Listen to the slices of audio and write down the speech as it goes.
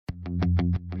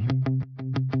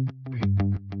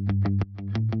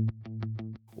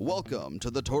Welcome to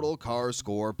the Total Car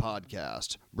Score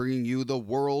podcast, bringing you the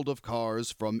world of cars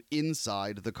from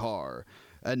inside the car.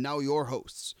 And now your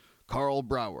hosts, Carl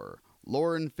Brower,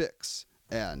 Lauren Fix,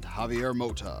 and Javier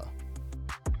Mota.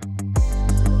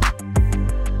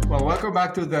 Well, welcome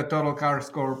back to the Total Car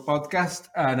Score podcast.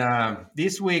 And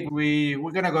this week we're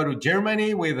going to go to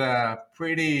Germany with a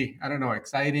pretty,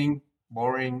 exciting,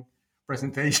 boring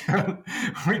presentation.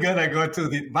 We're going to go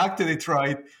back to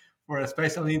Detroit for a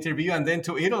special interview and then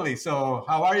to Italy. So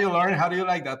how are you, Lauren? How do you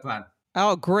like that plan?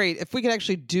 Oh, great. If we could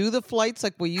actually do the flights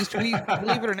like we used to,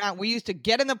 believe it or not, we used to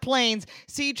get in the planes,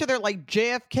 see each other like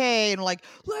JFK and like,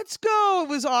 let's go. It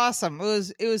was awesome.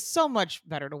 It was so much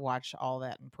better to watch all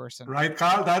that in person. Right,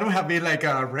 Carl? That would have been like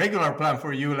a regular plan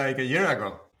for you like a year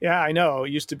ago. Yeah, I know. It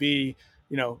used to be,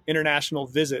 international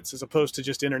visits as opposed to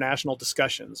just international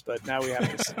discussions. But now we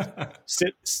have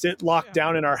to sit locked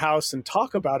down in our house and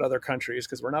talk about other countries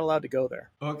because we're not allowed to go there.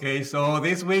 Okay, so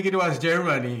this week it was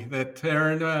Germany that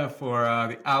turned for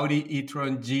the Audi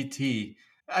e-tron GT,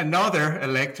 another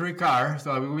electric car.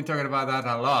 So we've been talking about that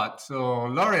a lot. So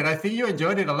Lauren, I think you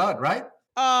enjoyed it a lot, right?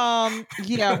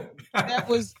 Yeah, that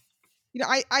was,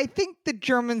 I think the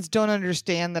Germans don't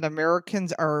understand that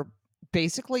Americans are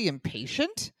basically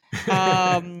impatient.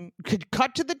 Could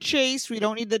cut to the chase. We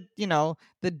don't need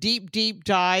the deep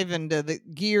dive into the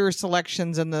gear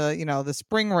selections and the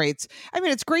spring rates. I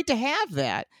mean, it's great to have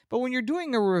that, but when you're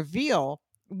doing a reveal,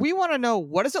 we want to know,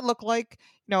 what does it look like?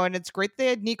 And it's great they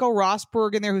had Nico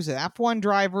Rosberg in there, who's an F1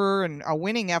 driver and a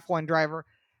winning F1 driver,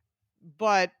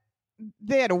 but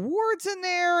they had awards in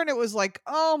there, and it was like,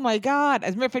 oh my God.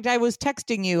 As a matter of fact, I was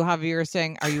texting you, Javier,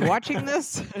 saying, are you watching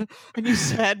this? And you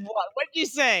said, what? What did you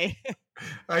say?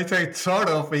 I said sort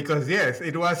of, because yes,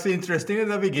 it was interesting in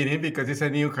the beginning because it's a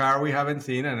new car we haven't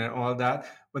seen and all that.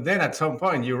 But then at some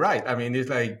point, you're right. I mean, it's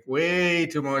like way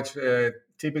too much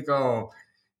typical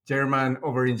German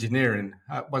over-engineering.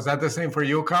 Was that the same for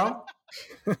you, Carl?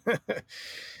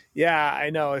 Yeah,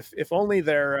 I know. If only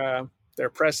their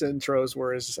press intros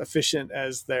were as efficient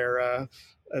as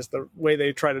as the way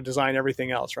they try to design everything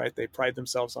else, right? They pride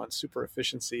themselves on super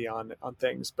efficiency on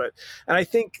things. And I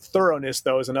think thoroughness,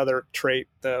 though, is another trait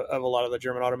of a lot of the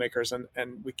German automakers.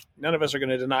 And none of us are going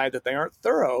to deny that they aren't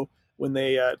thorough when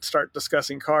they start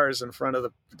discussing cars in front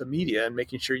of the media and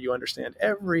making sure you understand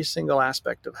every single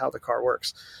aspect of how the car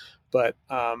works. But,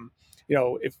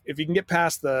 if you can get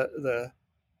past the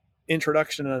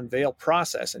introduction and unveil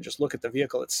process and just look at the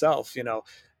vehicle itself,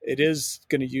 it is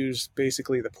going to use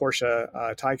basically the Porsche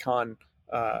Taycan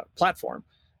platform,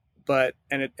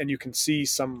 and you can see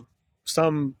some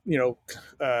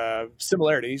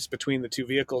similarities between the two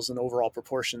vehicles in overall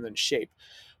proportion and shape.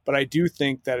 But I do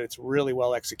think that it's really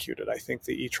well executed. I think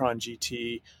the e-tron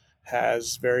GT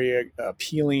has very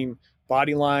appealing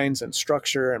body lines and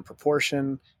structure and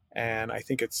proportion. And I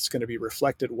think it's going to be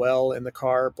reflected well in the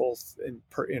car, both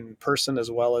in person as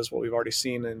well as what we've already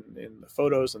seen in the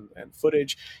photos and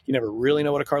footage. You never really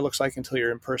know what a car looks like until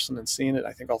you're in person and seeing it.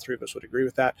 I think all three of us would agree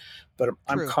with that. But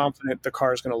I'm confident the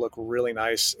car is going to look really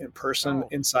nice in person,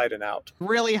 inside and out.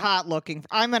 Really hot looking.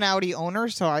 I'm an Audi owner,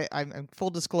 so I'm full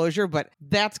disclosure, but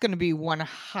that's going to be one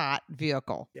hot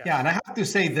vehicle. Yeah, and I have to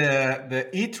say the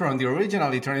e-tron, the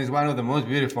original e-tron, is one of the most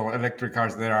beautiful electric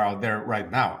cars that are out there right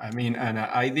now. I mean, and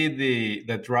I did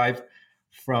the drive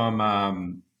from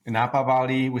Napa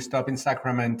Valley. We stopped in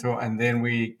Sacramento, and then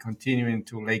we continue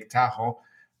into Lake Tahoe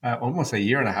almost a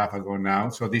year and a half ago now.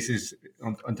 So this is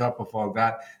on top of all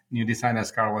that new design,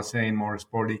 as Carl was saying, more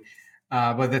sporty.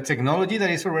 But the technology that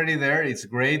is already there, it's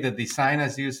great. The design,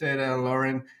 as you said,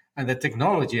 Lauren, and the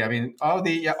technology. I mean,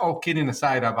 all kidding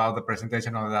aside about the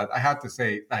presentation and all that, I have to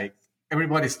say, like,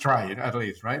 everybody's trying at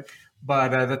least, right?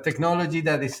 But the technology,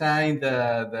 the design,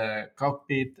 the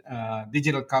cockpit,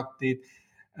 digital cockpit,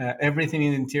 everything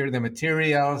in the interior, the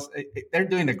materials, they're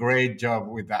doing a great job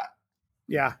with that.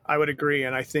 Yeah, I would agree.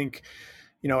 And I think,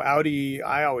 Audi,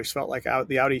 I always felt like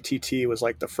the Audi TT was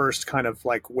like the first kind of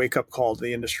like wake up call to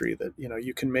the industry that,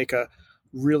 you can make a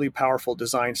really powerful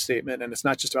design statement. And it's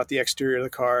not just about the exterior of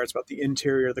the car, it's about the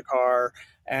interior of the car.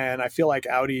 And I feel like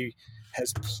Audi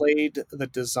has played the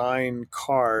design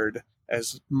card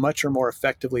as much or more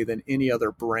effectively than any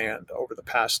other brand over the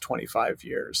past 25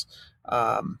 years.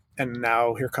 And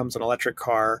now here comes an electric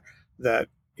car that,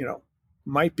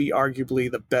 might be arguably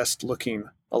the best looking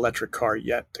electric car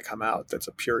yet to come out. That's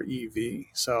a pure EV.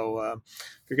 So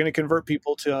if you're going to convert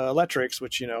people to electrics,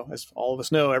 which, as all of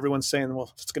us know, everyone's saying,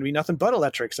 well, it's going to be nothing but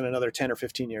electrics in another 10 or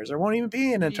 15 years. There won't even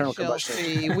be an internal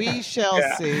combustion. We shall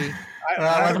see.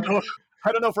 I don't know.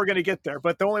 I don't know if we're going to get there,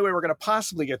 but the only way we're going to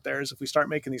possibly get there is if we start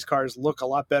making these cars look a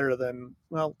lot better than,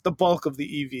 well, the bulk of the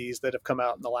EVs that have come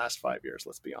out in the last 5 years,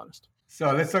 let's be honest.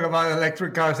 So let's talk about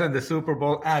electric cars and the Super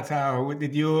Bowl ads.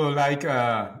 Did you like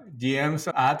GM's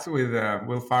ads with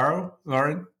Will Ferrell,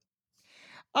 Lauren?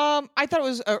 I thought it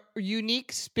was a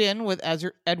unique spin with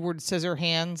Edward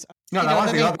Scissorhands. No, that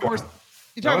was the other one.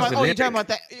 You're talking about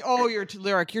that. Oh, you're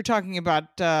lyric. You're talking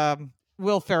about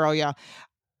Will Ferrell, yeah.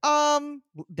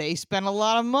 They spent a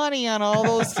lot of money on all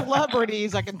those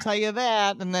celebrities, I can tell you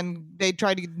that. And then they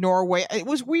tried to get Norway. It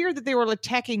was weird that they were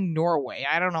attacking Norway.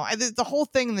 I don't know. The whole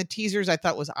thing in the teasers I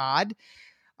thought was odd.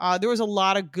 There was a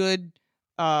lot of good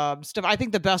stuff. I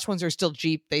think the best ones are still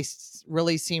Jeep. They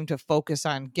really seem to focus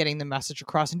on getting the message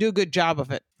across and do a good job of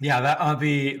it. Yeah, that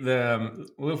the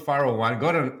Will Ferrell one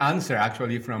got an answer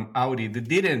actually from Audi. They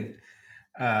didn't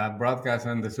broadcast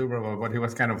on the Super Bowl, but it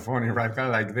was kind of funny, right? Kind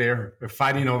of like they're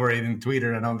fighting over it in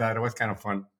Twitter and all that. It was kind of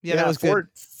fun. Yeah, that was Ford.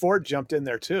 good. Ford jumped in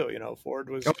there too. Ford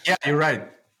was. Oh, yeah, you're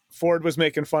right. Ford was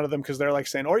making fun of them because they're like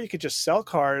saying, or you could just sell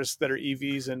cars that are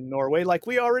EVs in Norway, like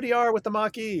we already are with the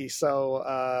Mach-E. So,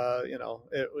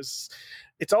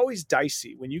 it's always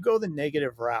dicey when you go the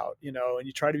negative route, and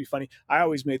you try to be funny. I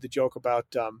always made the joke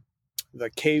about the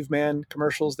caveman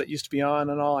commercials that used to be on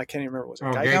and all. I can't even remember. Was it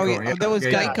Geico? Yeah. That was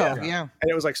Geico, yeah.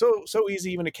 And it was like so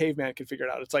easy, even a caveman can figure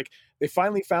it out. It's like they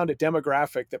finally found a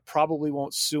demographic that probably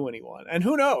won't sue anyone. And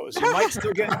who knows? You might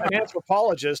still get an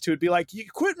anthropologist who'd be like, you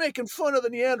quit making fun of the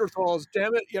Neanderthals,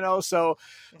 damn it. So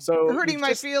you're hurting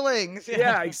my feelings.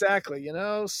 Yeah, exactly.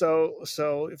 So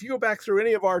if you go back through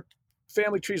any of our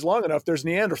family trees long enough, there's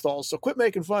Neanderthals, so quit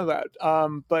making fun of that.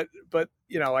 But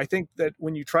I think that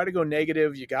when you try to go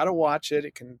negative, you got to watch it.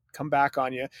 It can come back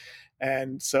on you.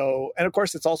 And of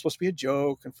course it's all supposed to be a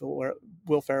joke. And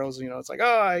Will Ferrell's, it's like,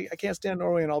 oh, I can't stand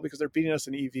Norway and all because they're beating us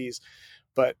in EVs.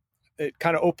 But it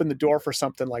kind of opened the door for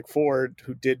something like Ford,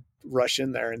 who did rush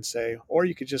in there and say, or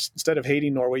you could just, instead of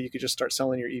hating Norway, you could just start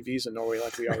selling your EVs in Norway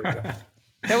like we already do.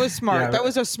 That was smart. Yeah, that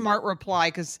was a smart reply,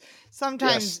 because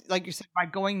sometimes, yes, like you said, by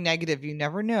going negative, you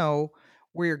never know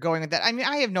where you're going with that. I mean,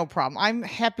 I have no problem. I'm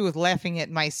happy with laughing at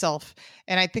myself.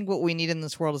 And I think what we need in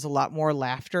this world is a lot more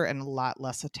laughter and a lot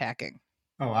less attacking.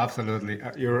 Oh, absolutely.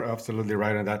 You're absolutely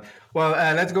right on that. Well,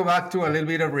 let's go back to a little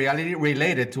bit of reality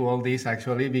related to all this,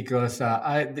 actually, because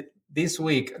last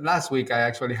week, I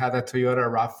actually had a Toyota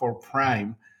RAV4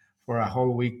 Prime for a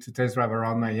whole week to test drive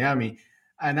around Miami.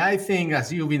 And I think,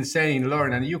 as you've been saying,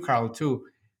 Lauren, and you, Carl, too,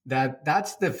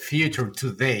 that's the future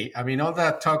today. I mean, all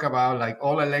that talk about like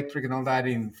all electric and all that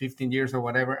in 15 years or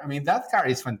whatever. I mean, that car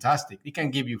is fantastic. It can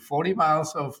give you 40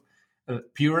 miles of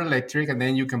pure electric, and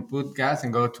then you can put gas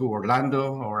and go to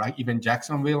Orlando or even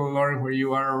Jacksonville, Lauren, where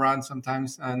you are around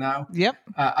sometimes now. Yep.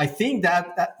 I think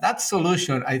that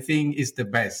solution, I think, is the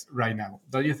best right now.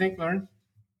 Don't you think, Lauren?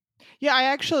 Yeah, I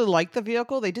actually like the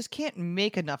vehicle. They just can't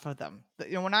make enough of them.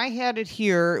 When I had it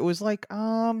here, it was like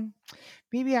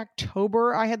maybe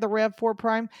October. I had the RAV4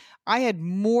 Prime. I had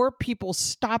more people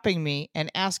stopping me and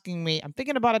asking me, "I'm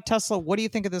thinking about a Tesla. What do you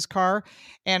think of this car?"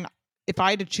 And if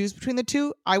I had to choose between the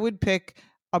two, I would pick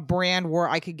a brand where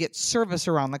I could get service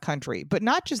around the country. But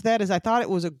not just that, is I thought it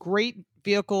was a great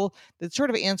vehicle that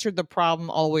sort of answered the problem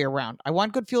all the way around. I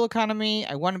want good fuel economy.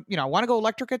 I want to go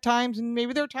electric at times, and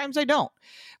maybe there are times I don't.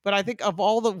 But I think of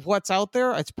all of what's out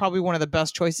there, it's probably one of the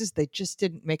best choices. They just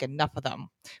didn't make enough of them.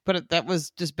 But that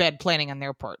was just bad planning on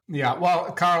their part. Yeah,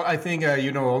 well, Carl, I think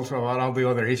you know also about all the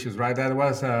other issues, right? That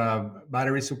was a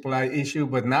battery supply issue,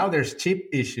 but now there's chip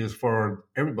issues for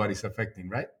everybody's affecting,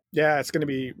 right? Yeah, it's going to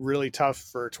be really tough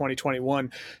for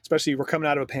 2021, especially we're coming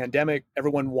out of a pandemic.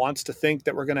 Everyone wants to think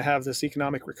that we're going to have this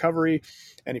economic recovery.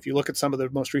 And if you look at some of the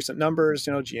most recent numbers,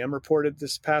 GM reported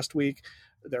this past week,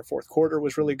 their fourth quarter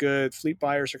was really good. Fleet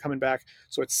buyers are coming back.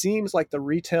 So it seems like the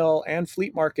retail and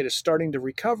fleet market is starting to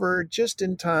recover just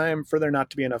in time for there not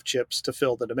to be enough chips to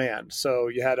fill the demand. So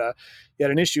you had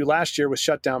an issue last year with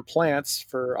shut down plants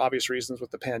for obvious reasons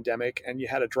with the pandemic, and you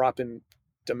had a drop in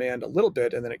demand a little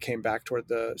bit, and then it came back toward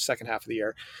the second half of the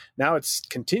year. Now it's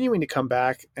continuing to come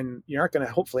back, and you aren't going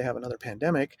to hopefully have another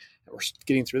pandemic, and we're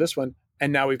getting through this one,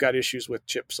 and now we've got issues with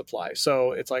chip supply.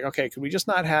 So it's like, okay, could we just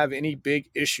not have any big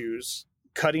issues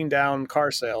cutting down car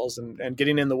sales and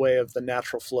getting in the way of the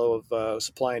natural flow of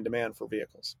supply and demand for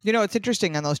vehicles? It's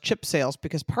interesting on those chip sales,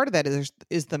 because part of that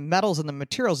is the metals and the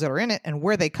materials that are in it and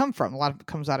where they come from. A lot of it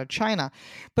comes out of China.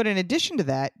 But in addition to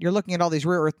that, you're looking at all these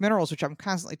rare earth minerals, which I'm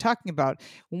constantly talking about.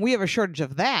 When we have a shortage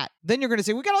of that, then you're going to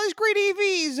say, we got all these great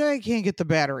EVs. I can't get the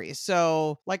batteries.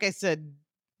 So like I said,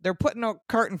 they're putting a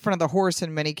cart in front of the horse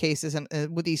in many cases, and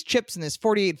with these chips and this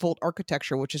 48-volt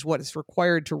architecture, which is what is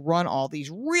required to run all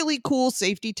these really cool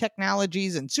safety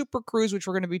technologies and Super Cruise, which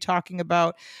we're going to be talking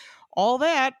about. All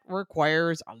that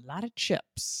requires a lot of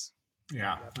chips.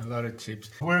 Yeah, a lot of chips.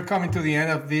 We're coming to the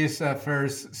end of this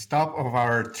first stop of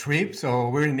our trip. So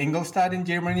we're in Ingolstadt in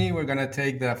Germany. We're going to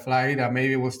take the flight.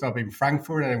 Maybe we'll stop in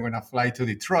Frankfurt and we're going to fly to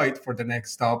Detroit for the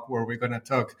next stop, where we're going to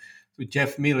talk to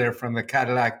Jeff Miller from the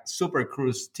Cadillac Super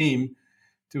Cruise team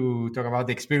to talk about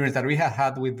the experience that we have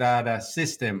had with that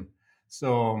system.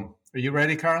 So are you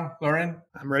ready, Carl, Lauren?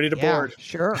 I'm ready to board.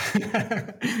 Sure.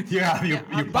 You have your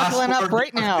I'm buckling up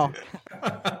right now.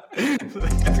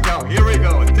 Let's go. Here we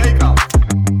go. Take off.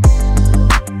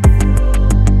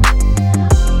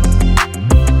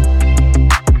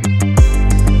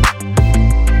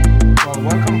 Well,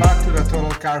 welcome back to the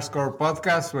Total Car Score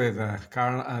podcast with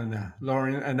Carl and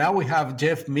Lauren. And now we have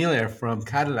Jeff Miller from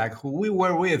Cadillac, who we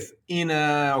were with in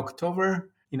October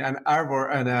in Ann Arbor,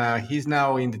 and he's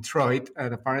now in Detroit.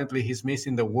 And apparently he's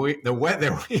missing the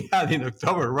weather we had in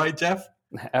October, right, Jeff?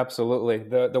 Absolutely.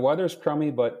 The weather's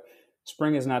crummy, but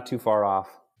spring is not too far off.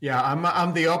 Yeah,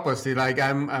 I'm the opposite. Like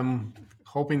I'm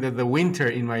hoping that the winter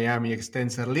in Miami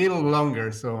extends a little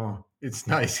longer, so it's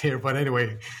nice here. But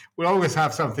anyway, we always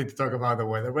have something to talk about the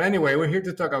weather. But anyway, we're here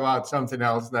to talk about something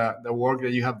else, the work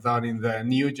that you have done in the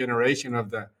new generation of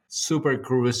the Super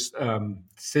Cruise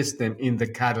system in the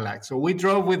Cadillac. So we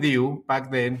drove with you back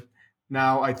then.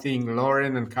 Now I think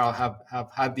Lauren and Carl have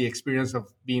had the experience of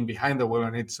being behind the wheel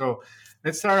on it. So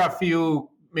let's start a few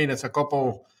minutes, a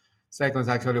couple seconds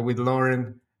actually, with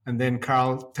Lauren, and then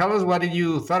Carl. Tell us what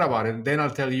you thought about it, and then I'll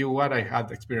tell you what I had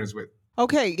experience with.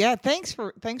 Okay, yeah, thanks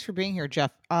for being here,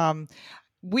 Jeff.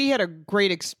 We had a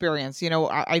great experience. You know,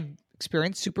 I've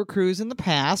experienced Super Cruise in the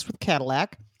past with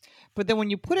Cadillac, but then when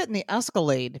you put it in the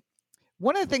Escalade,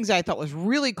 one of the things I thought was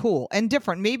really cool and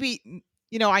different, maybe,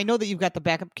 you know, I know that you've got the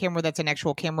backup camera that's an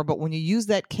actual camera, but when you use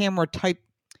that camera type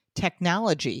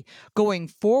technology going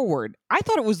forward, I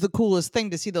thought it was the coolest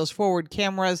thing to see those forward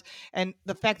cameras, and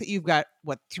the fact that you've got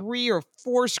 3 or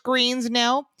 4 screens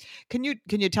now. Can you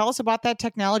tell us about that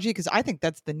technology? Because I think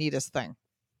that's the neatest thing.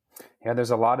 Yeah,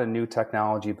 there's a lot of new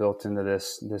technology built into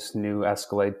this new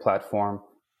Escalade platform.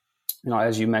 You know,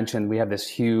 as you mentioned, we have this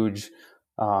huge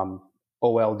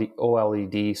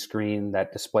OLED screen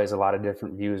that displays a lot of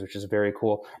different views, which is very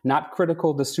cool. Not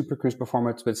critical to Super Cruise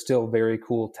performance, but still very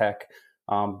cool tech.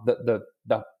 The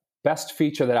best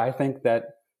feature that I think that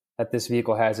this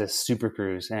vehicle has is Super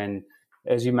Cruise. And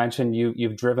as you mentioned,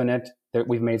 you've driven it.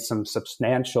 We've made some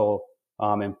substantial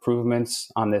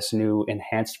improvements on this new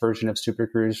enhanced version of Super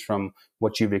Cruise from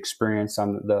what you've experienced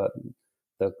on the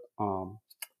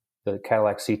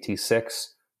Cadillac CT6.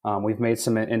 We've made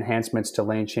some enhancements to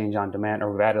lane change on demand,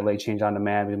 or we've added lane change on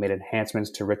demand. We've made enhancements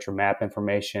to richer map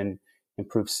information,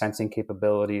 improved sensing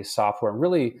capabilities, software, and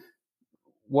really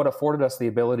what afforded us the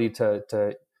ability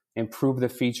to improve the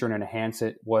feature and enhance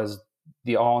it was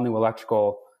the all-new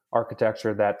electrical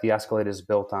architecture that the Escalade is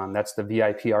built on. That's the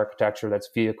VIP architecture, that's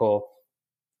vehicle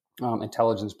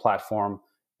intelligence platform.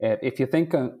 If you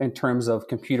think in terms of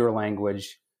computer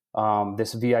language,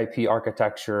 this VIP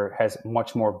architecture has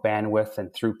much more bandwidth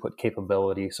and throughput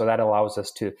capability. So that allows us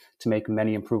to make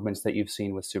many improvements that you've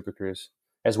seen with Super Cruise,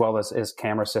 as well as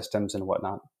camera systems and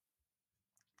whatnot.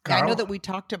 I know that we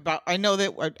talked about, I know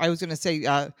that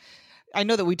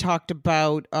we talked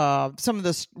about some of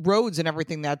the roads and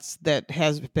everything that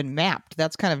has been mapped.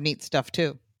 That's kind of neat stuff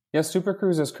too. Yes, Super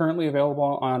Cruise is currently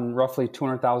available on roughly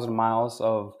 200,000 miles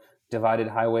of divided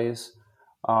highways.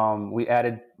 We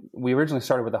originally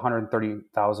started with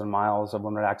 130,000 miles of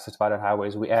limited access divided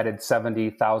highways. We added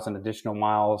 70,000 additional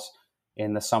miles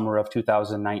in the summer of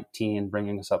 2019,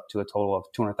 bringing us up to a total of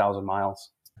 200,000 miles.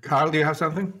 Carl, do you have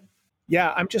something?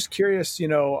 Yeah, I'm just curious. You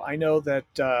know, I know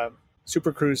that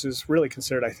Super Cruise is really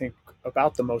considered, I think,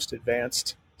 about the most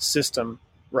advanced system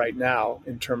right now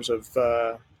in terms of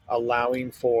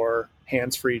allowing for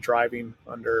hands-free driving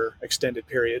under extended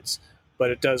periods.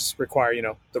 But it does require, you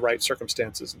know, the right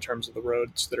circumstances in terms of the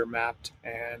roads that are mapped.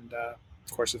 And,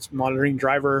 of course, it's monitoring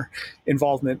driver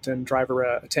involvement and driver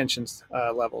attention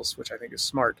levels, which I think is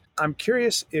smart. I'm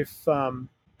curious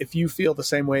if you feel the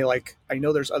same way. Like, I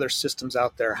know there's other systems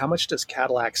out there. How much does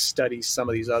Cadillac study some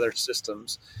of these other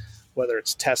systems, whether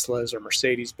it's Tesla's or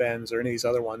Mercedes-Benz or any of these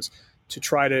other ones, to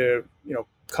try to, you know,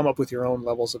 come up with your own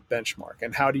levels of benchmark?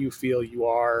 And how do you feel you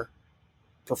are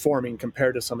performing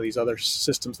compared to some of these other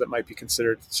systems that might be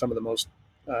considered some of the most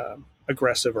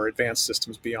aggressive or advanced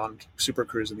systems beyond Super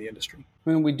Cruise in the industry?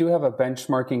 I mean, we do have a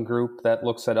benchmarking group that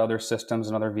looks at other systems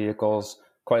and other vehicles.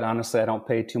 Quite honestly, I don't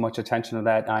pay too much attention to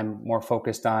that. I'm more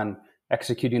focused on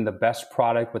executing the best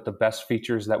product with the best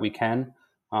features that we can.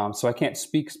 So I can't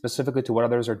speak specifically to what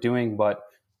others are doing, but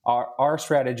our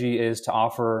strategy is to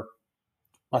offer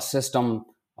a system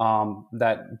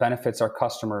that benefits our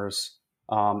customers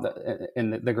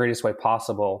in the greatest way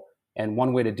possible. And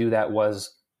one way to do that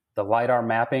was the LiDAR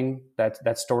mapping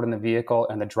that's stored in the vehicle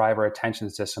and the driver attention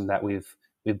system that we've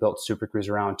built Super Cruise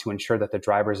around to ensure that the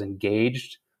driver is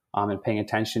engaged and paying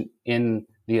attention in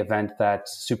the event that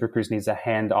Super Cruise needs to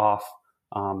hand off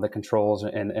the controls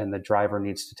and the driver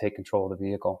needs to take control of the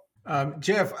vehicle.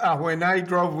 Jeff, when I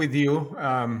drove with you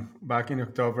back in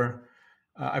October,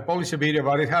 I published a video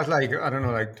about it. It has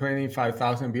like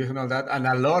 25,000 views and all that, and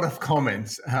a lot of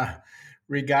comments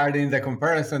regarding the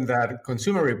comparison that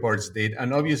Consumer Reports did.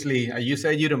 And obviously, you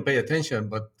said you don't pay attention,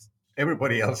 but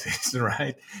everybody else is,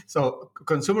 right? So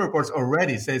Consumer Reports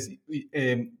already says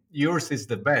yours is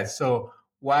the best. So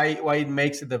why it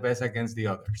makes it the best against the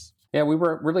others? Yeah, we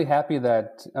were really happy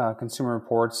that Consumer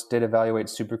Reports did evaluate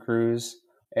Super Cruise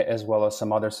as well as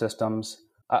some other systems.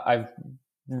 I've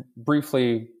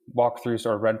briefly walked through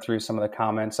or read through some of the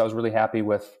comments. I was really happy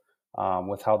with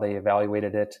how they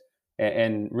evaluated it.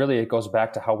 And really, it goes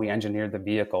back to how we engineered the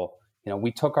vehicle.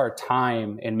 We took our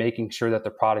time in making sure that the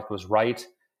product was right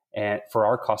and for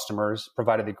our customers,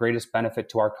 provided the greatest benefit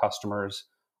to our customers,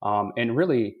 and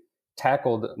really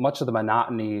tackled much of the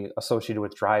monotony associated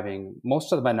with driving.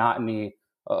 Most of the monotony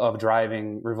of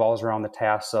driving revolves around the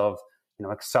tasks of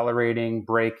accelerating,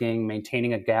 braking,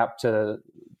 maintaining a gap to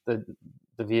the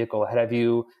vehicle ahead of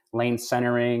you, lane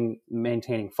centering,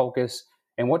 maintaining focus.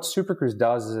 And what Super Cruise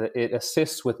does is it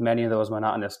assists with many of those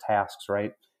monotonous tasks,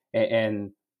 right?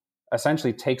 And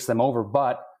essentially takes them over.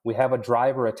 But we have a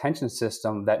driver attention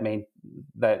system that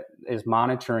is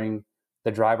monitoring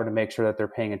the driver to make sure that they're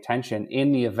paying attention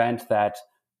in the event that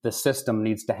the system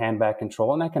needs to hand back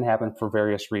control. And that can happen for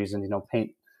various reasons.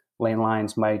 Paint lane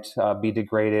lines might be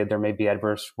degraded. There may be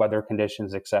adverse weather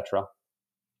conditions, etc.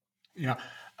 Yeah.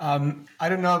 I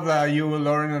don't know if you,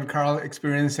 Lauren and Carl,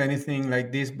 experienced anything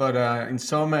like this, but in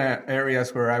some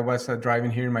areas where I was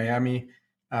driving here in Miami,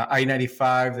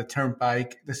 I-95, the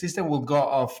Turnpike, the system will go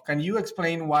off. Can you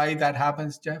explain why that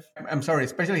happens, Jeff? I'm sorry,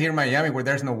 especially here in Miami where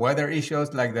there's no weather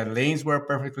issues, like the lanes were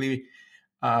perfectly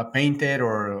painted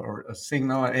or a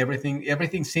signal, and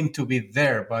everything seemed to be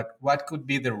there, but what could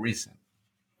be the reason?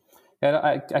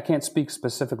 Yeah, I can't speak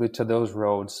specifically to those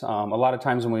roads. A lot of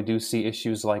times when we do see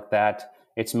issues like that,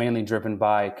 it's mainly driven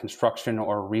by construction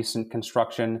or recent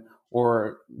construction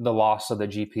or the loss of the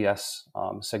GPS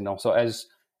signal. So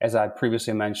as I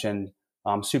previously mentioned,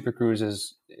 Super Cruise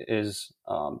is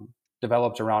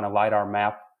developed around a LiDAR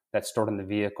map that's stored in the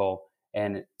vehicle.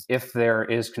 And if there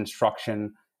is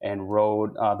construction and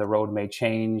the road may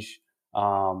change,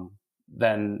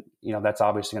 then that's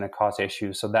obviously going to cause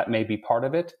issues. So that may be part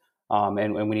of it.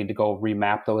 And we need to go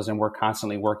remap those. And we're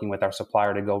constantly working with our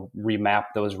supplier to go remap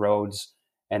those roads.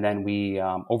 And then we,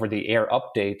 over the air,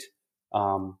 update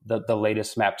the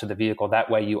latest map to the vehicle.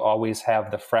 That way you always have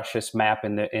the freshest map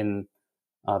in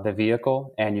the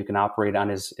vehicle, and you can operate on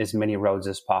as many roads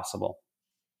as possible.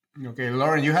 Okay,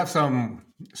 Lauren, you have some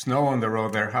snow on the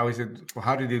road there. How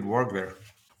did it work there?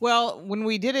 Well, when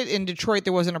we did it in Detroit,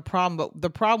 there wasn't a problem. But the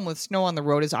problem with snow on the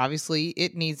road is obviously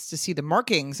it needs to see the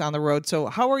markings on the road. So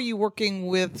how are you working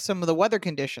with some of the weather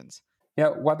conditions? Yeah,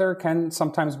 weather can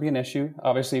sometimes be an issue.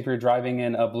 Obviously, if you're driving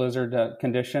in a blizzard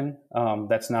condition,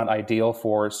 that's not ideal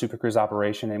for Super Cruise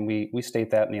operation, and we state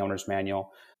that in the owner's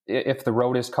manual. If the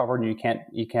road is covered and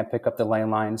you can't pick up the lane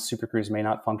lines, Super Cruise may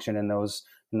not function in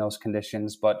those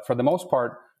conditions. But for the most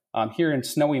part, here in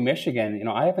snowy Michigan,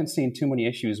 I haven't seen too many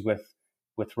issues with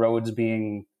roads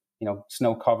being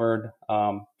snow covered.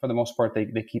 For the most part,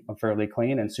 they keep them fairly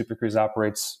clean, and Super Cruise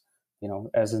operates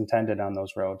as intended on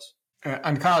those roads.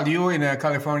 And Carl, you in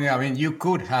California, you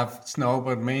could have snow,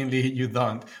 but mainly you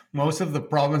don't. Most of the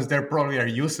problems there probably are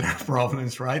user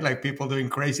problems, right? Like people doing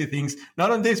crazy things. Not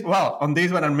on this, on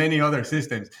this one and many other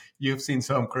systems. You've seen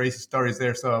some crazy stories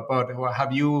there. So, but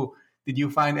did you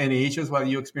find any issues while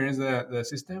you experienced the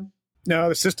system? No,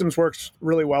 the systems works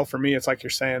really well for me. It's like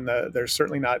you're saying, there's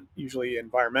certainly not usually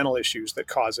environmental issues that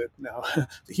cause it. Now,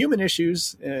 the human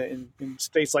issues in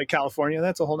states like California,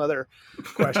 that's a whole other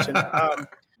question.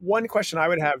 One question I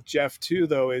would have, Jeff, too,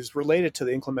 though, is related to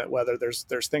the inclement weather.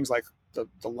 There's things like the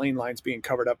lane lines being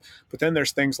covered up, but then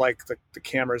there's things like the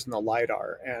cameras and the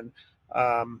LiDAR. And,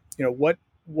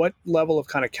 what level of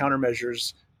kind of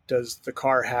countermeasures does the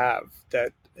car have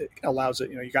that allows it?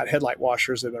 You got headlight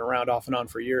washers that have been around off and on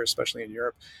for years, especially in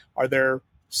Europe. Are there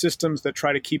systems that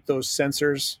try to keep those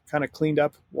sensors kind of cleaned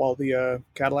up while the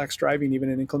Cadillac's driving, even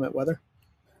in inclement weather?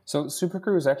 So Super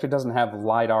Cruise actually doesn't have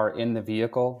LiDAR in the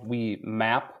vehicle. We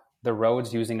map the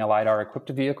roads using a LiDAR-equipped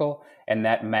vehicle, and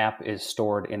that map is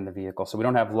stored in the vehicle. So we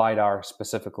don't have LiDAR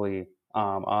specifically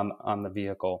on the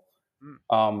vehicle.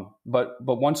 But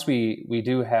once we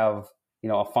do have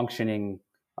a functioning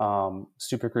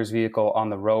Super Cruise vehicle on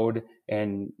the road,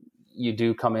 and you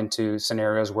do come into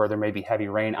scenarios where there may be heavy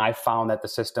rain, I found that the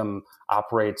system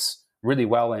operates really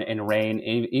well in rain,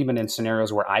 even in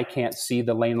scenarios where I can't see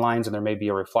the lane lines and there may be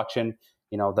a reflection.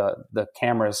 The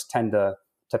cameras tend to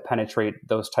penetrate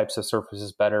those types of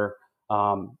surfaces better.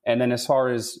 And then as far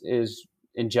as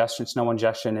snow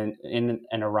ingestion in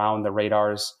and around the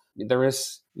radars, there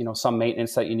is some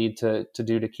maintenance that you need to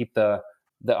do to keep the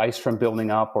ice from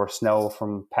building up or snow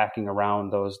from packing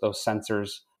around those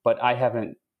sensors. But I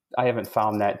haven't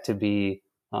found that to be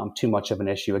too much of an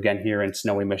issue, again, here in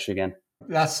snowy Michigan.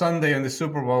 Last Sunday on the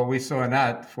Super Bowl, we saw an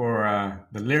ad for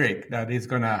the Lyriq that is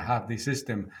going to have the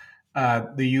system.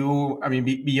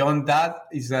 Beyond that,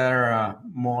 is there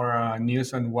more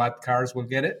news on what cars will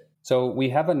get it? So we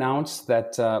have announced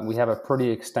that we have a pretty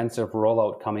extensive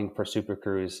rollout coming for Super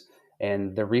Cruise.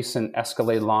 And the recent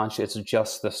Escalade launch, it's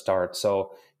just the start.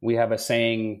 So we have a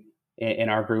saying in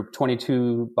our group,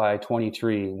 22 by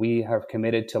 23. We have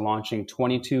committed to launching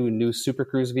 22 new Super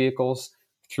Cruise vehicles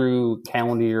through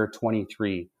calendar year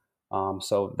 23.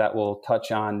 So that will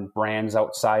touch on brands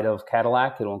outside of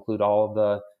Cadillac. It'll include all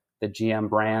of the GM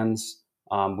brands.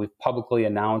 We've publicly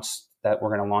announced that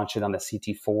we're going to launch it on the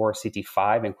CT4,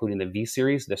 CT5, including the V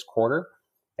Series this quarter,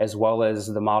 as well as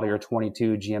the model year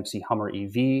 22 GMC Hummer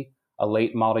EV, a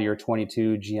late model year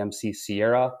 22 GMC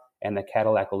Sierra, and the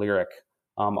Cadillac Lyriq,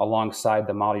 alongside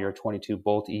the model year 22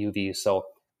 Bolt EUVs. So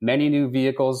many new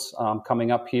vehicles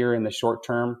coming up here in the short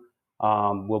term.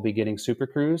 We'll be getting Super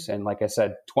Cruise. And like I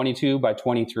said, 22 by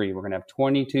 23, we're going to have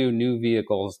 22 new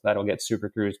vehicles that'll get Super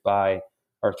Cruise by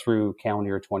or through calendar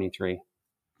year 23.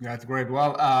 That's great.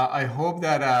 Well, I hope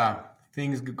that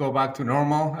things go back to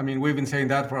normal. I mean, we've been saying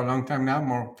that for a long time now,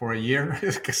 more for a year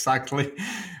exactly.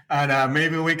 And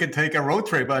maybe we could take a road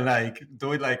trip and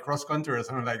do it like cross country or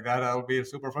something like that. That'll be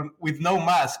super fun with no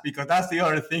mask, because that's the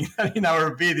other thing that in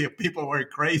our video people were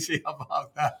crazy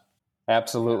about that.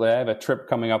 Absolutely. I have a trip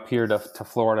coming up here to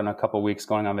Florida in a couple of weeks,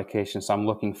 going on vacation. So I'm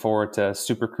looking forward to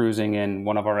Super Cruising in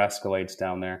one of our Escalades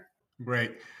down there.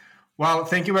 Great. Well,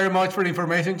 thank you very much for the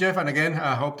information, Jeff. And again,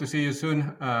 I hope to see you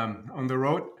soon on the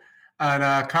road.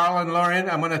 And Carl and Lauren,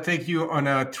 I'm going to take you on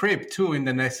a trip too in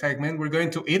the next segment. We're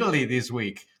going to Italy this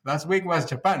week. Last week was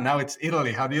Japan. Now it's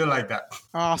Italy. How do you like that?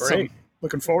 Awesome. Great.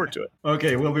 Looking forward to it.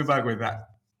 Okay, we'll be back with that.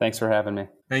 Thanks for having me.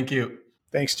 Thank you.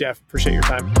 Thanks, Jeff. Appreciate your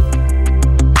time.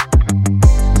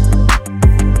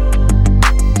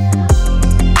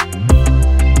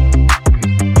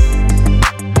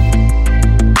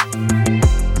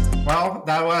 Well,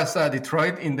 that was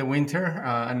Detroit in the winter.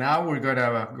 And now we're going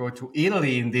to go to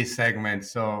Italy in this segment.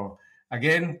 So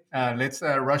again, let's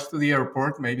rush to the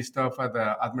airport, maybe stop at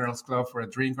the Admiral's Club for a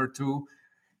drink or two.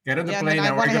 Get on the plane.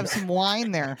 I want to have some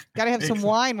wine there. Got to have some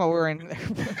wine while we're in.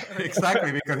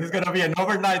 Exactly, because it's going to be an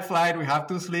overnight flight. We have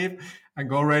to sleep and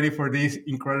go ready for this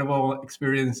incredible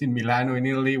experience in Milano, in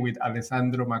Italy, with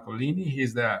Alessandro Macolini.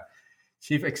 He's the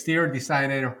chief exterior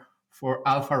designer for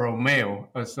Alfa Romeo.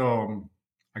 So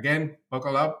again,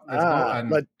 buckle up. Let's go.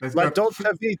 And La Dolce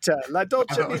Vita. La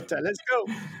Dolce Vita. Let's go.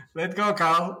 Let's go,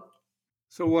 Carl.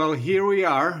 So, well, here we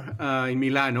are in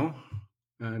Milano.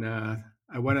 And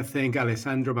I want to thank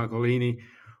Alessandro Macolini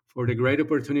for the great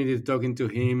opportunity to talking to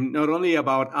him, not only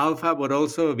about Alfa, but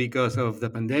also because of the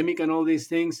pandemic and all these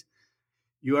things.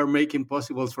 You are making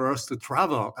possible for us to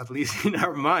travel, at least in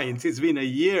our minds. It's been a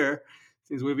year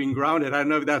since we've been grounded. I don't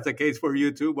know if that's the case for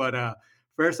you too, but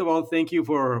first of all, thank you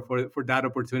for that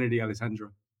opportunity, Alessandro.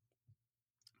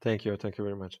 Thank you. Thank you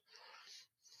very much.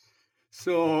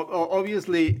 So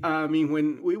obviously, I mean,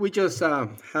 when we just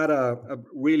had a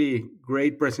really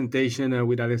great presentation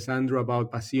with Alessandro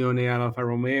about Passione, Alfa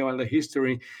Romeo, and the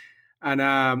history. And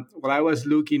while I was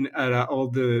looking at all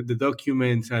the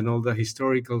documents and all the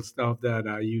historical stuff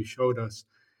that you showed us,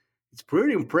 it's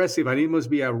pretty impressive. And it must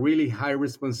be a really high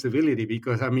responsibility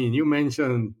because, I mean, you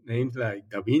mentioned names like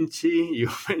Da Vinci, you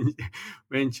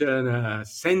mentioned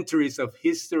centuries of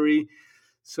history.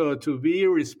 So to be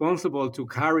responsible to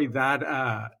carry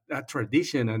that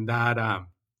tradition and that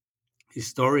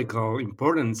historical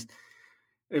importance,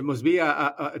 it must be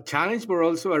a challenge, but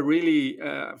also a really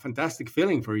fantastic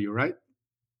feeling for you, right?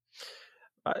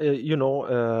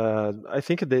 I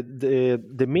think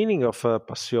the meaning of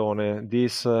Passione,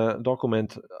 this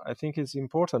document, I think is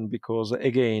important because,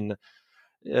 again,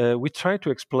 we try to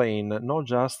explain not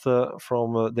just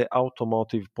from the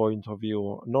automotive point of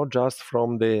view, not just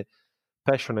from the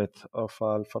passionate of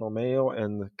Alfa Romeo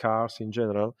and cars in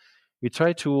general. We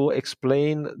try to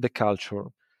explain the culture.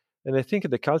 And I think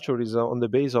the culture is on the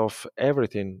base of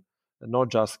everything, not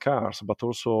just cars, but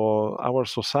also our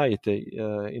society.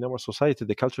 In our society,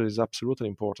 the culture is absolutely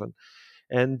important.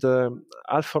 And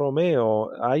Alfa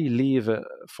Romeo, I live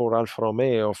for Alfa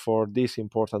Romeo, for this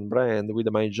important brand, with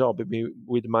my job,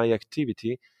 with my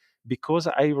activity, because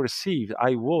I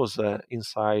was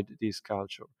inside this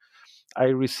culture. I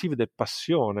received a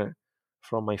passion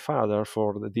from my father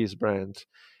for this brand.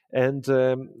 And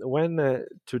when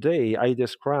today I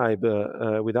describe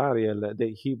with Ariel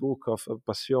the e-book of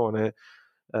Passione,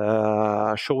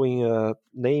 showing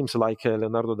names like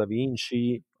Leonardo da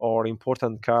Vinci or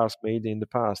important cars made in the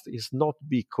past, is not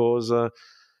because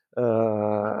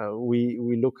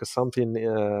we look at something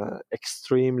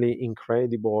extremely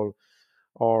incredible,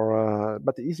 or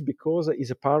but it's because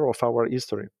it's a part of our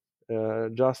history.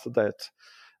 Just that.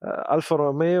 Alfa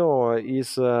Romeo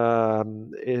is a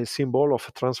symbol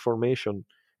of transformation,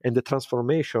 and the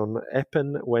transformation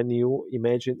happen when you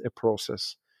imagine a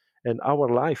process, and our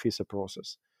life is a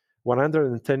process.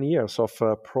 110 years of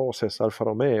process Alfa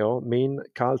Romeo mean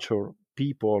culture,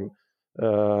 people,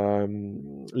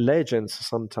 legends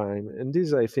sometime, and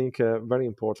this I think very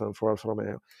important for Alfa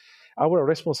Romeo. Our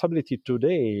responsibility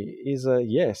today is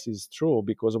yes, it's true,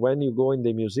 because when you go in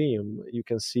the museum you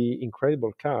can see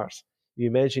incredible cars. You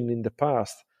imagine in the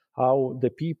past how the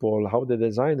people, how the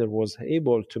designer was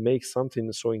able to make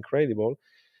something so incredible,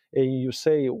 and you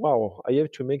say, wow, I have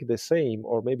to make the same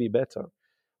or maybe better.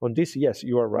 On this, yes,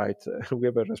 you are right. We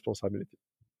have a responsibility.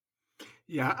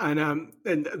 Yeah, and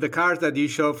the cars that you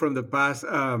show from the past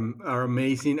are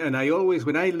amazing. And I always,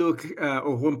 when I look,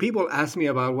 or when people ask me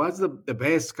about what's the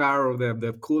best car or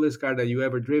the coolest car that you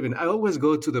ever driven, I always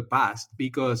go to the past,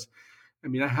 because I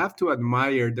mean, I have to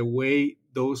admire the way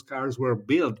those cars were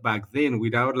built back then,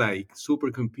 without like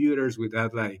supercomputers,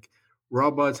 without like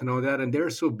robots and all that. And they're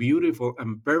so beautiful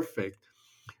and perfect.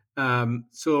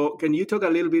 So, can you talk a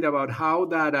little bit about how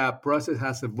that process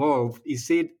has evolved? Is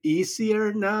it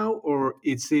easier now, or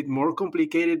is it more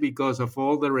complicated because of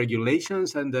all the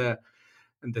regulations and the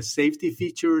safety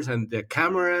features and the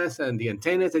cameras and the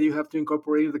antennas that you have to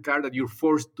incorporate in the car, that you're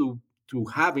forced to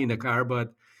have in the car?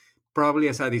 But probably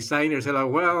as a designer, say like,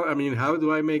 well, I mean, how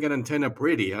do I make an antenna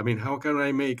pretty? I mean, how can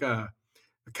I make a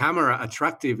camera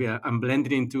attractive and blend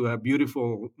it into a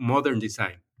beautiful modern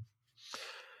design?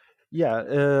 Yeah,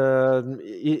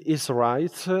 it's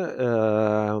right.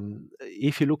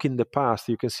 If you look in the past,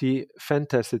 you can see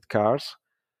fantastic cars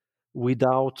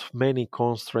without many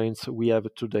constraints we have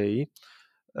today.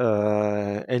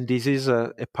 And this is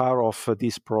a part of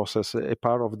this process, a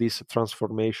part of this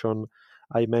transformation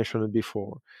I mentioned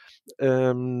before.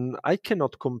 I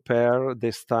cannot compare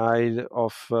the style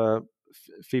of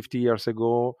 50 years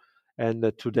ago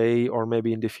and today, or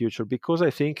maybe in the future, because I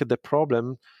think the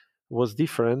problem was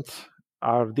different,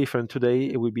 are different today,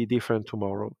 it will be different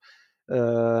tomorrow.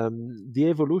 The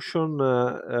evolution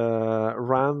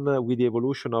ran with the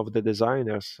evolution of the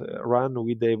designers, ran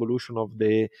with the evolution of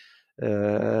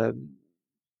uh,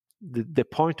 the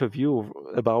point of view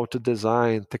about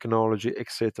design, technology,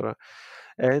 etc.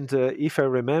 And if I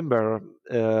remember,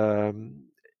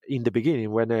 in the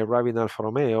beginning when I arrived in Alfa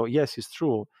Romeo, yes, it's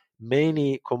true,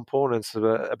 many components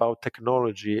about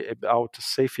technology, about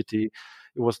safety,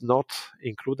 it was not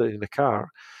included in the car.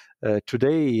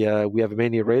 Today, we have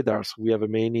many radars, we have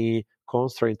many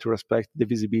constraints to respect the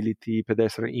visibility,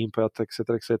 pedestrian impact,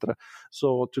 etc., etc.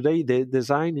 So today, the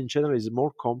design in general is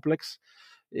more complex,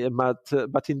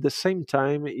 but in the same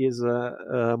time is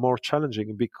more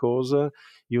challenging, because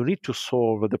you need to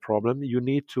solve the problem. You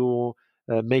need to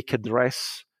make a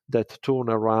dress that turn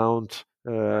around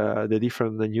the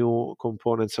different new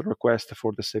components request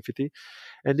for the safety,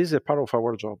 and this is a part of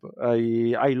our job.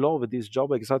 I love this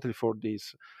job exactly for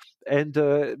this. And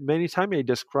many times I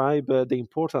describe the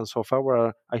importance of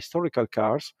our historical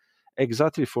cars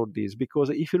exactly for this, because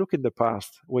if you look in the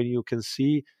past, when you can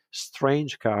see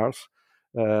strange cars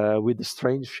with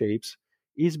strange shapes,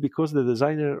 is because the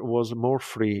designer was more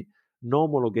free. No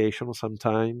homologation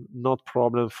sometimes, not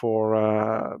problem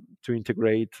for to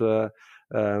integrate a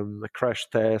crash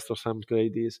test or something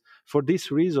like this. For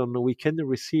this reason, we can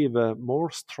receive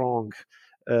more strong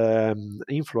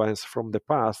influence from the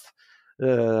past.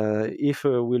 If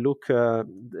we look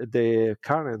the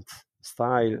current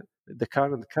style, the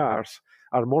current cars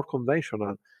are more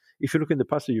conventional. If you look in the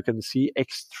past, you can see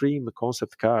extreme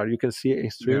concept car, you can see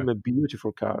extreme and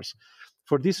beautiful cars.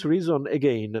 For this reason,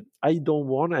 again, I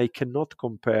cannot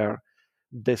compare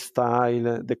the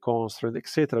style, the constraint,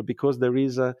 etc., because there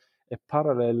is a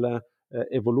parallel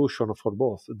evolution for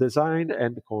both design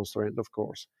and constraint, of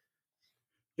course.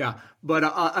 Yeah, but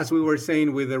as we were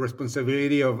saying, with the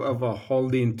responsibility of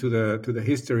holding to the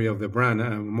history of the brand,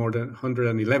 more than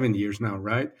 111 years now,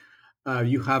 right?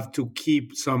 You have to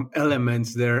keep some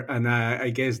elements there, and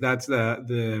I guess that's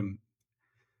the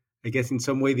I guess in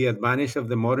some way the advantage of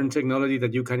the modern technology,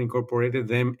 that you can incorporate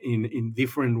them in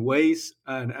different ways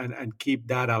and keep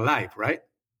that alive, right?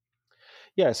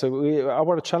 Yeah, so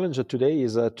our challenge today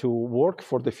is to work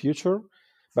for the future,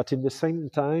 but in the same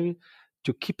time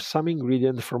to keep some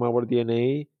ingredient from our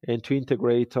DNA and to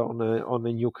integrate on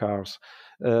the new cars.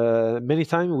 Many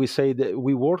times we say that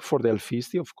we work for the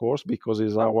Alfisti, of course, because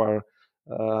it's our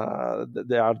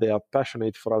they are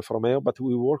passionate for Alfa Romeo, but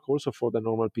we work also for the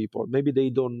normal people. Maybe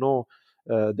they don't know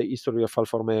the history of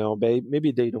Alfa Romeo.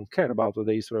 Maybe they don't care about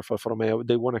the history of Alfa Romeo.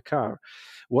 They want a car.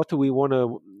 What we want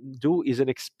to do is an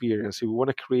experience. We want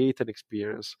to create an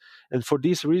experience. And for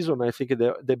this reason, I think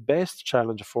the best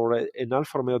challenge for an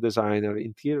Alfa Romeo designer,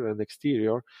 interior and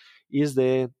exterior, is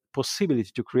the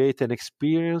possibility to create an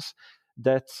experience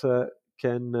that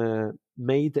can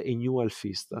make a new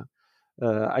Alfista.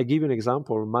 I give you an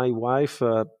example. My wife,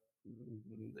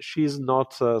 she's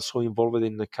not so involved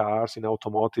in the cars, in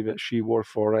automotive. She works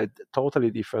for a totally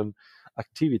different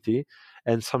activity,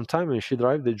 and sometimes she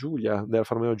drives the Giulia, the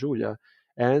Alfa Romeo Giulia,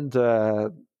 and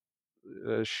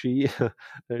she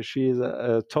she is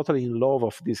totally in love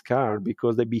of this car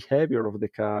because the behavior of the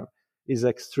car is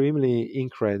extremely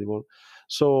incredible.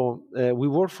 So we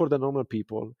work for the normal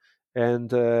people, and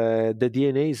the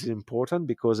DNA is important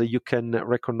because you can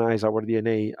recognize our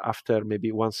DNA after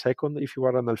maybe 1 second if you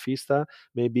are an Alfista,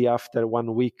 maybe after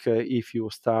 1 week if you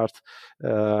start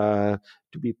to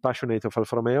be passionate of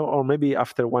Alfa Romeo, or maybe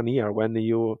after 1 year when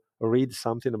you read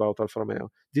something about Alfa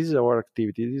Romeo. This is our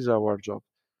activity. This is our job.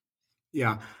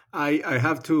 Yeah, I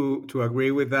have to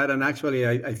agree with that. And actually,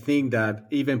 I think that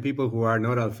even people who are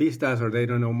not Alfistas or they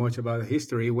don't know much about the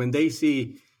history, when they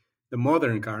see the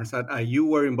modern cars, that you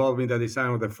were involved in the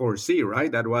design of the 4C, right?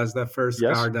 That was the first Yes,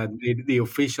 car that made the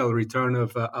official return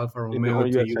of Alfa in Romeo on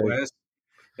to USA. US.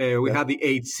 We Yes. had the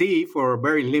 8C for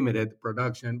very limited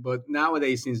production, but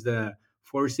nowadays, since the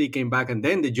 4C came back, and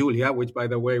then the Giulia, which by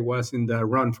the way was in the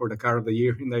run for the car of the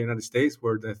year in the United States,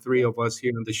 where the three of us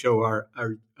here on the show are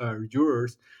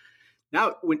jurors.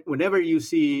 Now, whenever you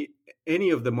see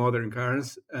any of the modern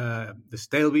cars, the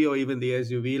Stelvio, even the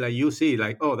SUV, like you see,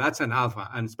 like, oh, that's an Alfa,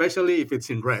 and especially if it's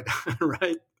in red,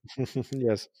 right?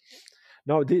 Yes.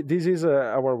 No, this is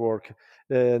our work.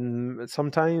 Many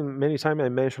times I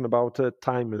mention about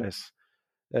timeless.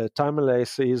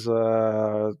 Timeless is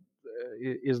not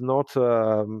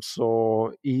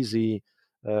so easy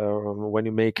when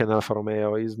you make an Alfa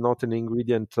Romeo. It's not an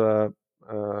ingredient uh,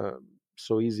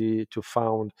 so easy to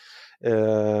found.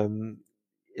 Um,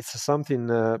 it's something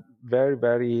very,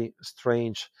 very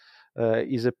strange.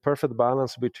 Is a perfect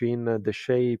balance between the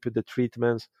shape, the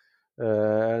treatments,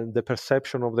 and the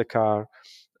perception of the car.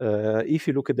 If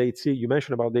you look at the 8C, you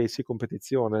mentioned about the 8C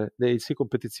Competizione. The 8C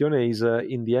Competizione is,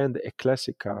 in the end, a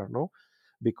classic car, no?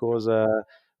 Because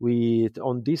we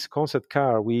on this concept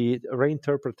car we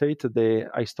reinterpreted the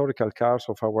historical cars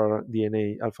of our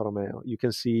DNA Alfa Romeo. You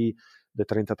can see the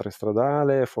 33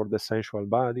 Stradale for the sensual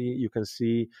body. You can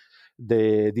see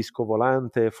the Disco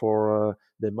Volante for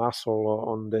the muscle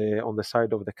on the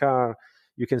side of the car.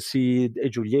 You can see a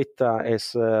Giulietta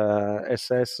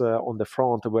SS on the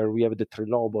front, where we have the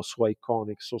Trilobo, so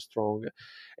iconic, so strong.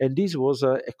 And this was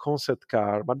a concept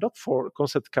car, but not for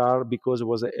concept car because it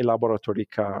was a laboratory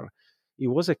car. It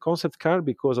was a concept car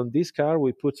because on this car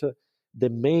we put the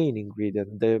main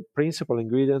ingredient, the principal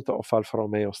ingredient of Alfa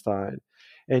Romeo style.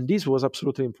 And this was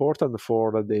absolutely important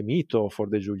for the Mito, for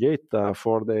the Giulietta,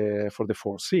 for the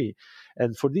 4C.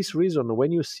 And for this reason,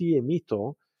 when you see a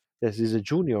Mito, this is a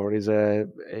junior, is a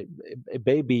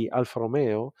baby Alfa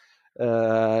Romeo,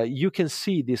 you can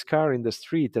see this car in the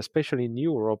street, especially in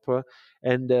Europe,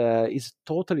 and it's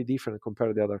totally different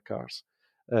compared to the other cars.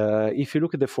 If you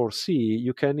look at the 4C,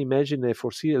 you can imagine a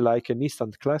 4C like an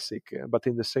instant classic, but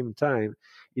in the same time,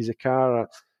 is a car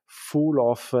full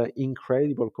of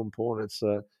incredible components.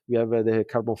 We have the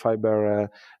carbon fiber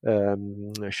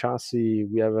chassis.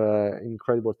 We have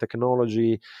incredible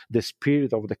technology. The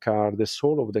spirit of the car, the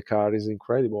soul of the car is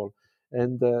incredible.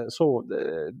 And I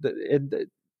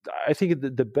think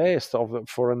the best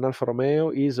for an Alfa Romeo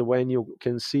is when you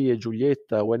can see a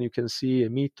Giulietta, when you can see a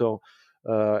Mito,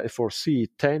 a 4C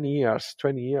 10 years,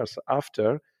 20 years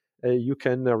after, you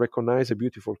can recognize a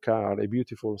beautiful car, a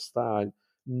beautiful style,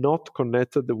 not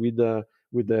connected with a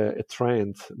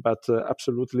trend, but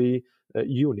absolutely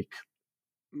unique.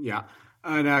 Yeah.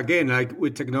 And again, like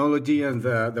with technology and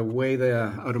the way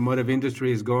the automotive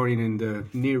industry is going in the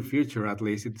near future, at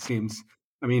least it seems,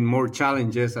 I mean, more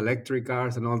challenges, electric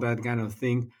cars and all that kind of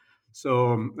thing.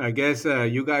 So I guess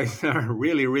you guys are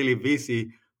really, really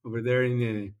busy over there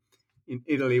in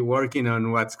Italy working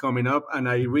on what's coming up. And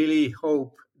I really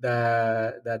hope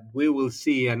that we will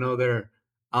see another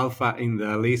Alfa in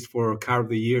the list for Car of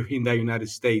the Year in the United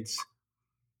States.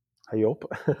 I hope.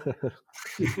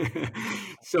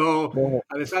 So,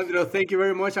 Alessandro, thank you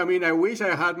very much. I mean, I wish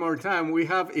I had more time. We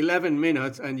have 11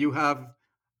 minutes and you have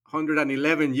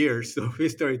 111 years of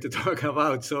history to talk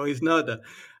about. So it's not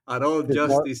at all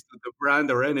justice to the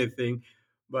brand or anything.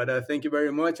 But thank you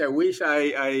very much. I wish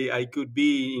I could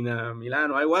be in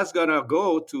Milano. I was going to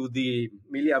go to the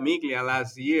Mille Miglia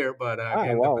last year, but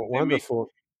again, wow,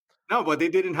 wonderful. No, but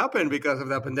it didn't happen because of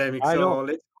the pandemic. I so know.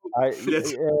 let's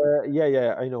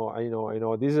Yeah, I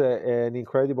know. This is an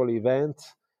incredible event.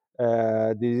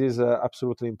 This is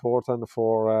absolutely important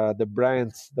for the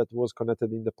brands that was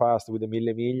connected in the past with the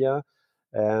Mille Miglia.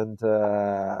 And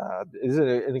this is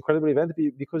an incredible event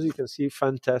because you can see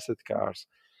fantastic cars.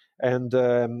 And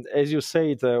as you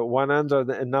said, 100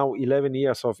 and now 11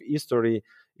 years of history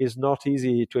is not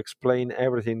easy to explain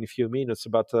everything in a few minutes.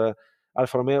 But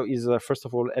Alfa Romeo is, first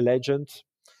of all, a legend,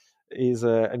 is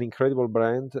an incredible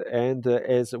brand. And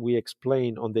as we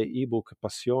explain on the ebook,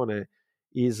 Passione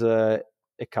is a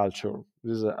culture.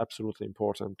 This is absolutely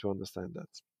important to understand that.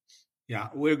 Yeah,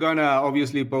 we're going to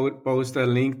obviously post a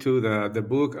link to the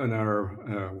book on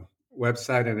our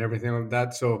website and everything like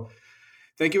that. So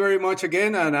thank you very much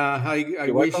again. And I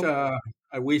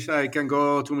wish I can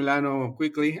go to Milano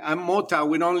quickly. I'm Motta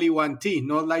with only one T,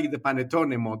 not like the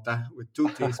Panettone Motta with two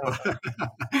T's, but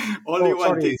only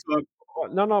one T. So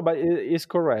No, but it's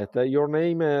correct. Your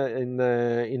name in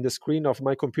the screen of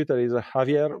my computer is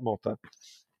Javier Motta.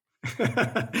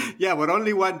 Yeah, but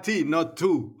only one T, not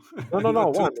two.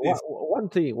 No, one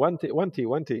T.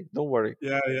 Don't worry.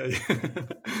 Yeah.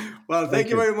 Well, thank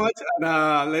you very much.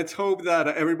 And let's hope that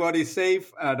everybody's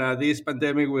safe and this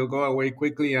pandemic will go away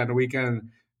quickly and we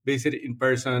can visit in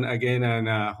person again and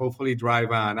hopefully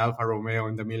drive an Alfa Romeo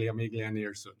in the Mille Miglia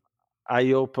near soon. I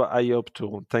hope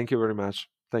too. Thank you very much.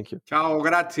 Thank you. Ciao,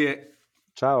 grazie.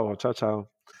 Ciao.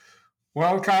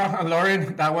 Well, Carl and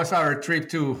Lauren, that was our trip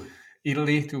to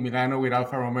Italy, to Milano with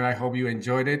Alfa Romeo. I hope you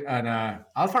enjoyed it. And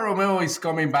Alfa Romeo is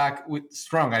coming back with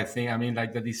strong, I think. I mean,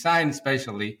 like the design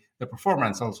especially, the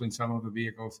performance also in some of the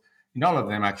vehicles, in all of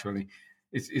them actually,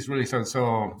 it's really strong.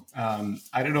 So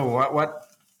I don't know,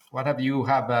 what have you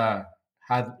had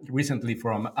recently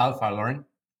from Alfa, Lauren?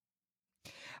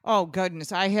 Oh,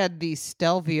 goodness. I had the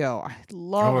Stelvio. I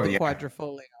love the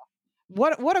Quadrifoglio.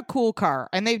 What a cool car.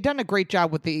 And they've done a great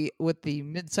job with the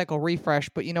mid-cycle refresh.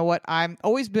 But you know what? I've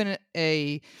always been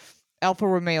a Alfa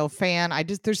Romeo fan.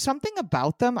 There's something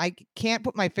about them. I can't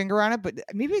put my finger on it, but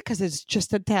maybe because it's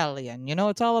just Italian. You know,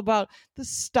 it's all about the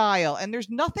style. And there's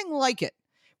nothing like it.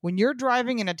 When you're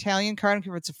driving an Italian car, I don't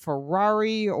care if it's a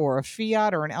Ferrari or a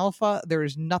Fiat or an Alfa, there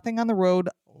is nothing on the road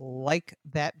like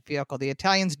that vehicle. The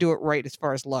Italians do it right as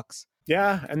far as looks.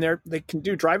 Yeah, and they can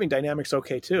do driving dynamics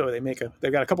okay too.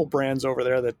 They've got a couple brands over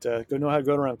there that know how to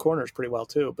go around corners pretty well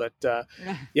too. But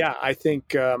yeah, I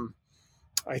think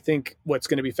what's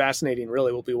going to be fascinating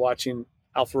really will be watching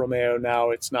Alfa Romeo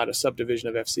now. It's not a subdivision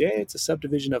of FCA; it's a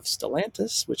subdivision of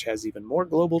Stellantis, which has even more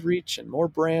global reach and more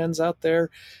brands out there,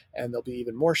 and there'll be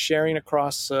even more sharing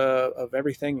across of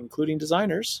everything, including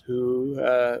designers who,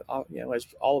 as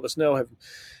all of us know,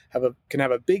 can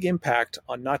have a big impact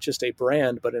on not just a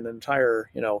brand but an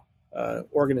entire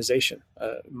organization,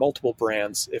 multiple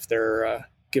brands if they're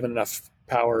given enough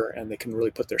power and they can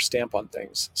really put their stamp on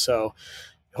things. So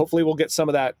hopefully we'll get some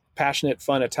of that passionate,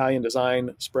 fun Italian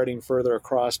design spreading further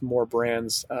across more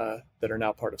brands that are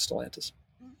now part of Stellantis.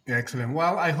 Excellent.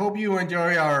 Well, I hope you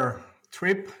enjoy our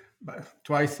trip,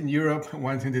 twice in Europe,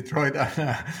 once in Detroit.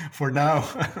 For now,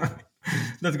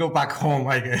 let's go back home,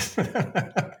 I guess.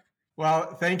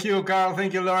 Well, thank you, Carl.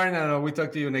 Thank you, Lauren. And we'll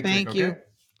talk to you next week. Thank you.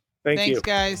 Okay? Thanks,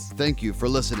 guys. Thank you for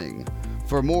listening.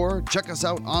 For more, check us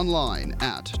out online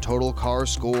at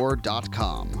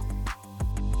TotalCarScore.com.